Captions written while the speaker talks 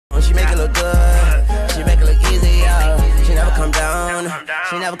but she make it look good. She make it look easy, yeah. She never come down,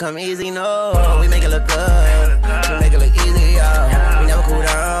 she never come easy, no. We make it look good, she make it look easy, yeah. We never cool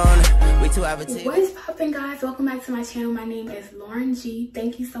down, we too appetite. What is poppin', guys? Welcome back to my channel. My name is Lauren G.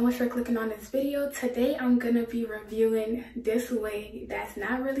 Thank you so much for clicking on this video. Today I'm gonna be reviewing this wig that's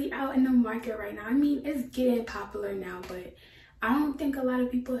not really out in the market right now. I mean, it's getting popular now, but I don't think a lot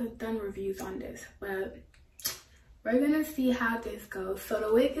of people have done reviews on this, but we're gonna see how this goes. So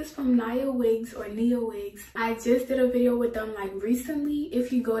the wig is from NiaWigs or NiaWigs. I just did a video with them like recently.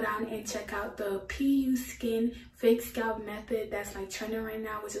 If you go down and check out the PU Skin fake scalp method that's like trending right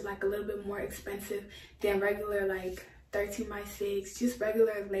now, which is like a little bit more expensive than regular like 13x6, just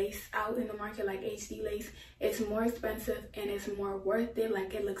regular lace out in the market, like HD lace. It's more expensive and it's more worth it.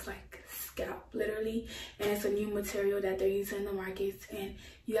 Like, it looks like scalp literally, and it's a new material that they're using in the markets, and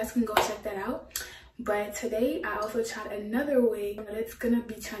you guys can go check that out. But today I also tried another wig, but it's gonna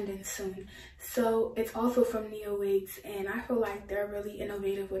be trending soon. So it's also from NiaWigs, and I feel like they're really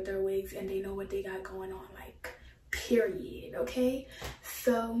innovative with their wigs and they know what they got going on, like, period. Okay,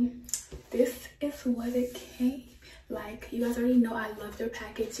 so this is what it came. Like, you guys already know I love their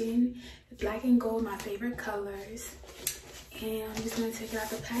packaging. Black and gold, my favorite colors. And I'm just gonna take it out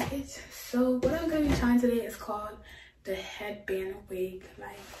the package. So what I'm gonna be trying today is called the headband wig.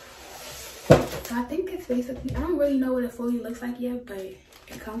 Like, so I think it's basically, I don't really know what it fully looks like yet, but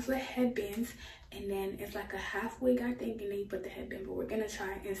it comes with headbands, and then it's like a half wig, I think, and then you put the headband. But we're gonna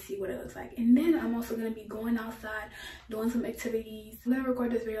try and see what it looks like. And then I'm also gonna be going outside, doing some activities. I'm gonna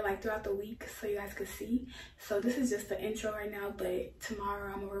record this video like throughout the week so you guys can see. So this is just the intro right now, but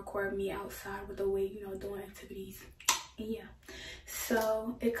tomorrow I'm gonna record me outside with the wig, you know, doing activities. And yeah,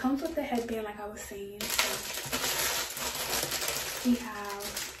 so it comes with the headband, like I was saying. So we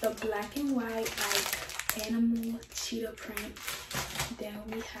have the black and white like animal cheetah print. Then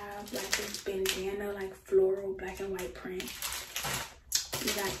we have like this bandana like floral black and white print.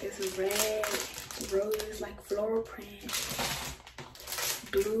 We got this red rose like floral print,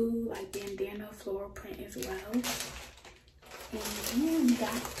 blue like bandana floral print as well. And then we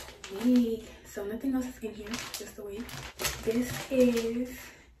got wig. So nothing else is in here, just the wig. This is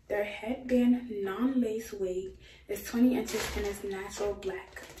their headband non-lace wig. It's 20 inches and it's natural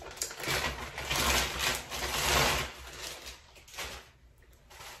black.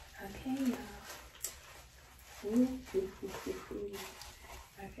 Okay, y'all.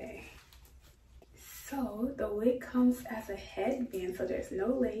 Okay. So the wig comes as a headband, so there's no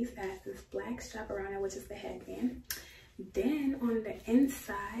lace. It has this black strap around it, which is the headband. Then on the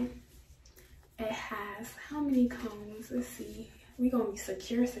inside, it has how many combs? Let's see. We're gonna be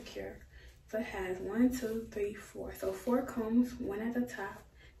secure. So it has 1, 2, 3, 4. So 4 combs, 1 at the top,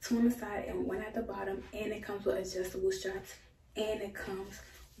 2 on the side, and 1 at the bottom. And it comes with adjustable straps. And it comes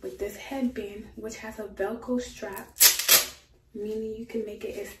with this headband, which has a Velcro strap, meaning you can make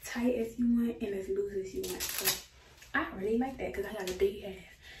it as tight as you want and as loose as you want. So I really like that because I got a big head.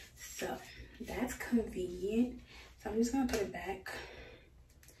 So that's convenient. So I'm just gonna put it back.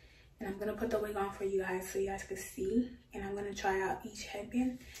 And I'm gonna put the wig on for you guys so you guys can see. And I'm gonna try out each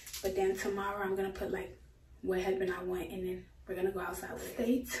headband. But then tomorrow I'm gonna put like what headband I want, and then we're gonna go outside with it.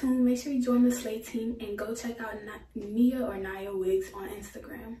 Stay tuned. Make sure you join the Slay team and go check out Nia or NiaWigs on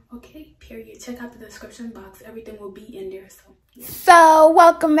Instagram. Okay, period. Check out the description box. Everything will be in there. So yeah. So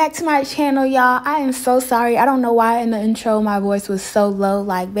welcome back to my channel, y'all. I am so sorry. I don't know why in the intro my voice was so low.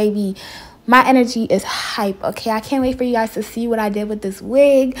 Like, baby, my energy is hype. Okay, I can't wait for you guys to see what I did with this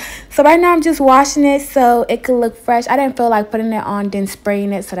wig. So right now I'm just washing it so it could look fresh. I didn't feel like putting it on then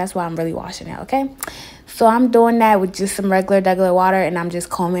spraying it, so that's why I'm really washing it. Okay, so I'm doing that with just some regular water, and I'm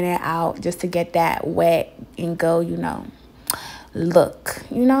just combing it out just to get that wet and go, you know, look.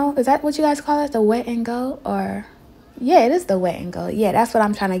 You know, is that what you guys call it, the wet and go? Or yeah, it is the wet and go. Yeah, that's what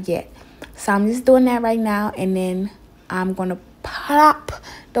I'm trying to get. So I'm just doing that right now, and then I'm gonna pop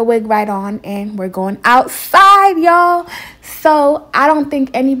the wig right on and we're going outside, y'all. So I don't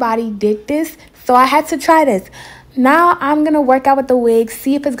think anybody did this, so I had to try this. Now I'm gonna work out with the wig,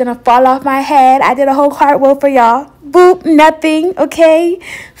 see if it's gonna fall off my head. I did a whole cartwheel for y'all. Boop, nothing. Okay,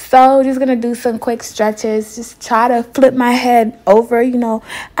 so just gonna do some quick stretches, just try to flip my head over, you know,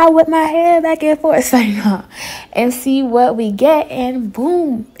 I whip my head back and forth, so you know, and see what we get. And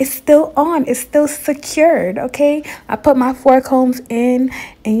boom, it's still on, it's still secured. Okay, I put my 4 combs in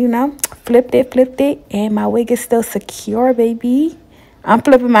and, you know, flipped it, and my wig is still secure, baby. I'm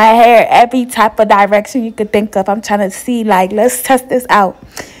flipping my hair every type of direction you could think of. I'm trying to see, like, let's test this out.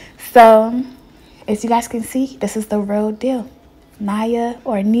 So as you guys can see, this is the real deal. Nia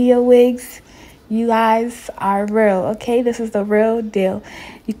or NiaWigs. You guys are real, okay? This is the real deal.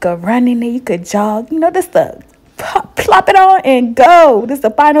 You could run in there, you could jog. You know, this the plop it on and go. This the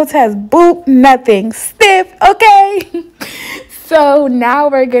final test. Boop, nothing. Stiff, okay? So now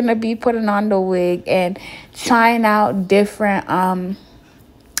we're going to be putting on the wig and trying out different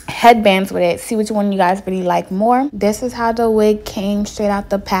headbands with it. See which one you guys really like more. This is how the wig came straight out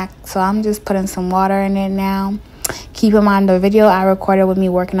the pack. So I'm just putting some water in it now. Keep in mind, the video I recorded with me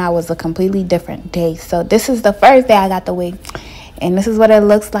working out was a completely different day. So this is the first day I got the wig. And this is what it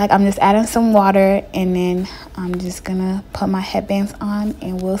looks like. I'm just adding some water. And then I'm just going to put my headbands on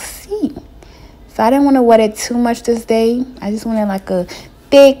and we'll see. So I didn't want to wet it too much this day. I just wanted like a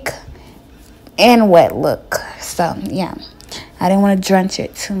thick and wet look. So yeah, I didn't want to drench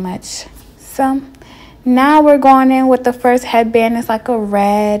it too much. So now we're going in with the first headband. It's like a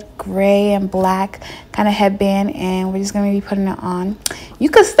red, gray, and black kind of headband. And we're just going to be putting it on. You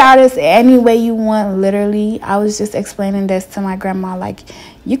could style this any way you want, literally. I was just explaining this to my grandma. Like,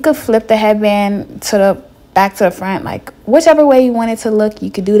 you could flip the headband to the back to the front, like whichever way you want it to look, you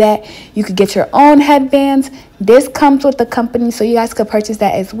could do that. You could get your own headbands. This comes with the company, so you guys could purchase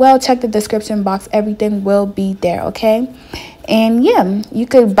that as well. Check the description box, everything will be there, okay? And yeah, you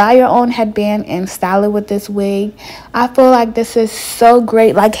could buy your own headband and style it with this wig. I feel like this is so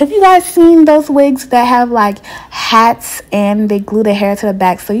great. Like, have you guys seen those wigs that have like hats and they glue the hair to the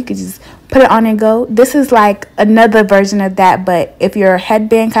back so you could just put it on and go? This is like another version of that, but if you're a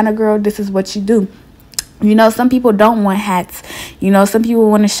headband kind of girl, this is what you do. You know, some people don't want hats. You know, some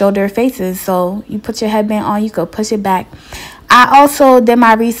people want to show their faces. So you put your headband on, you could push it back. I also did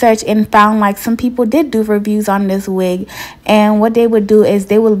my research and found like some people did do reviews on this wig. And what they would do is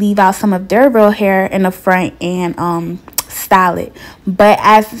they would leave out some of their real hair in the front and style it. But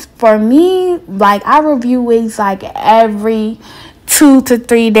as for me, like, I review wigs like every 2 to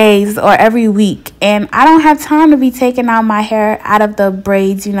 3 days or every week, and I don't have time to be taking out my hair out of the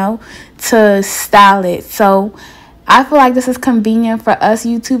braids, you know, to style it. So I feel like this is convenient for us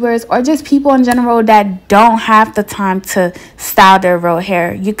YouTubers or just people in general that don't have the time to style their real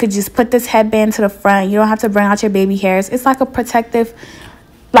hair. You could just put this headband to the front. You don't have to bring out your baby hairs. It's like a protective,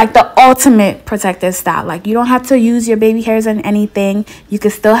 like the ultimate protective style. Like, you don't have to use your baby hairs in anything. You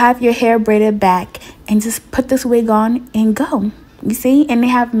can still have your hair braided back and just put this wig on and go. You see? And they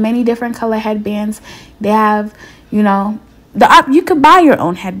have many different color headbands. They have, you know, you could buy your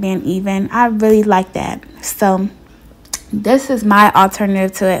own headband even. I really like that. So this is my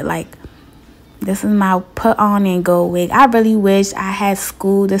alternative to it. Like, this is my put on and go wig. I really wish I had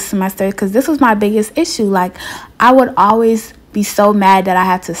school this semester because this was my biggest issue. Like, I would always be so mad that I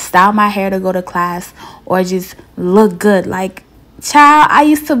have to style my hair to go to class or just look good. Like, child, I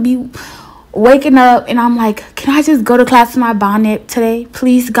used to be waking up and I'm like, can I just go to class with my bonnet today,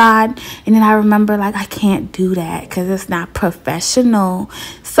 please, God? And then I remember, like, I can't do that because it's not professional.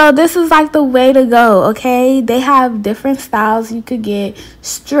 So this is like the way to go, okay? They have different styles. You could get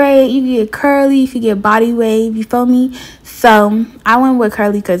straight, you could get curly, you could get body wave, you feel me? So I went with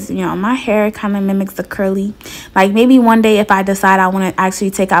curly because, you know, my hair kind of mimics the curly. Like, maybe one day if I decide I want to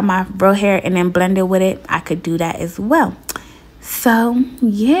actually take out my real hair and then blend it with it, I could do that as well. So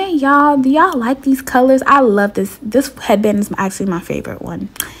yeah, y'all, do y'all like these colors? I love this. This headband is actually my favorite one.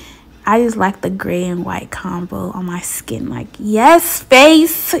 I just like the gray and white combo on my skin. Like, yes,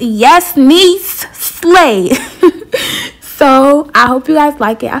 face, yes, niece, slay. So I hope you guys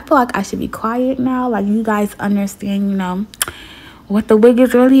like it. I feel like I should be quiet now, like you guys understand, you know, what the wig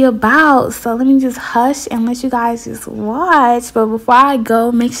is really about. So let me just hush and let you guys just watch. But before I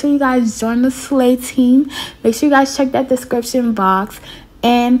go, make sure you guys join the Slay team. Make sure you guys check that description box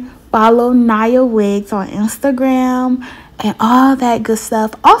and follow NiaWigs on Instagram and all that good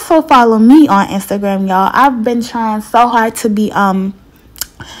stuff. Also follow me on Instagram, y'all. I've been trying so hard to be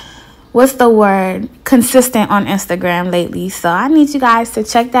what's the word, consistent on Instagram lately. So I need you guys to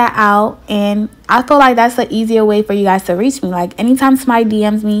check that out. And I feel like that's an easier way for you guys to reach me. Like, anytime somebody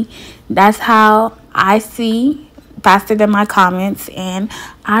DMs me, that's how I see faster than my comments, and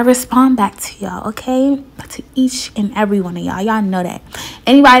I respond back to y'all, okay? To each and every one of y'all. Y'all know that.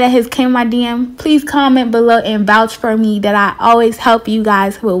 Anybody that has came my DM, please comment below and vouch for me that I always help you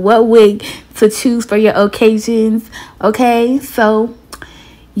guys with what wig to choose for your occasions, okay? So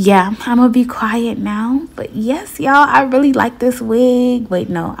yeah, I'm gonna be quiet now. But yes, y'all, I really like this wig. Wait,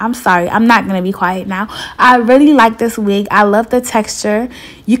 no, I'm sorry, I'm not gonna be quiet now. I really like this wig. I love the texture.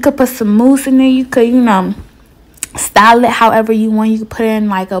 You could put some mousse in there. You could, you know, style it however you want. You could put it in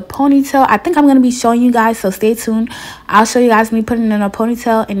like a ponytail. I think I'm gonna be showing you guys, so stay tuned. I'll show you guys me putting it in a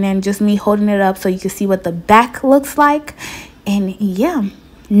ponytail and then just me holding it up so you can see what the back looks like. And yeah,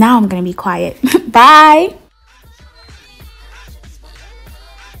 Now I'm gonna be quiet. Bye.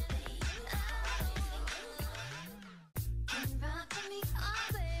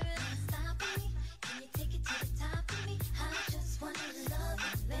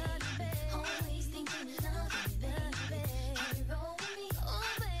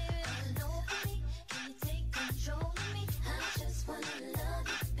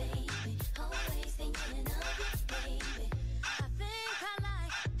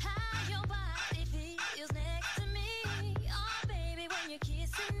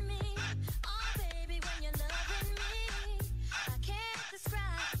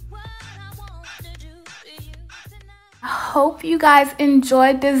 I hope you guys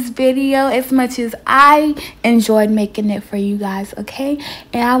enjoyed this video as much as I enjoyed making it for you guys, okay?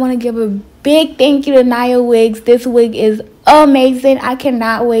 And I want to give a big thank you to NiaWigs. This wig is amazing. I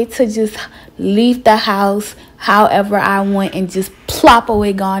cannot wait to just leave the house however I want and just plop a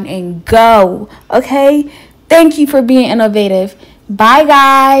wig on and go, okay? Thank you for being innovative. Bye,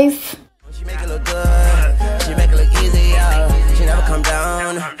 guys. She make it look good. She make it look easy, yeah. She never come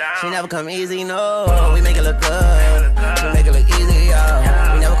down. She never come easy, no. We make it look good. She make it look easy,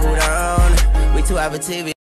 yeah. We never cool down. We too have a TV.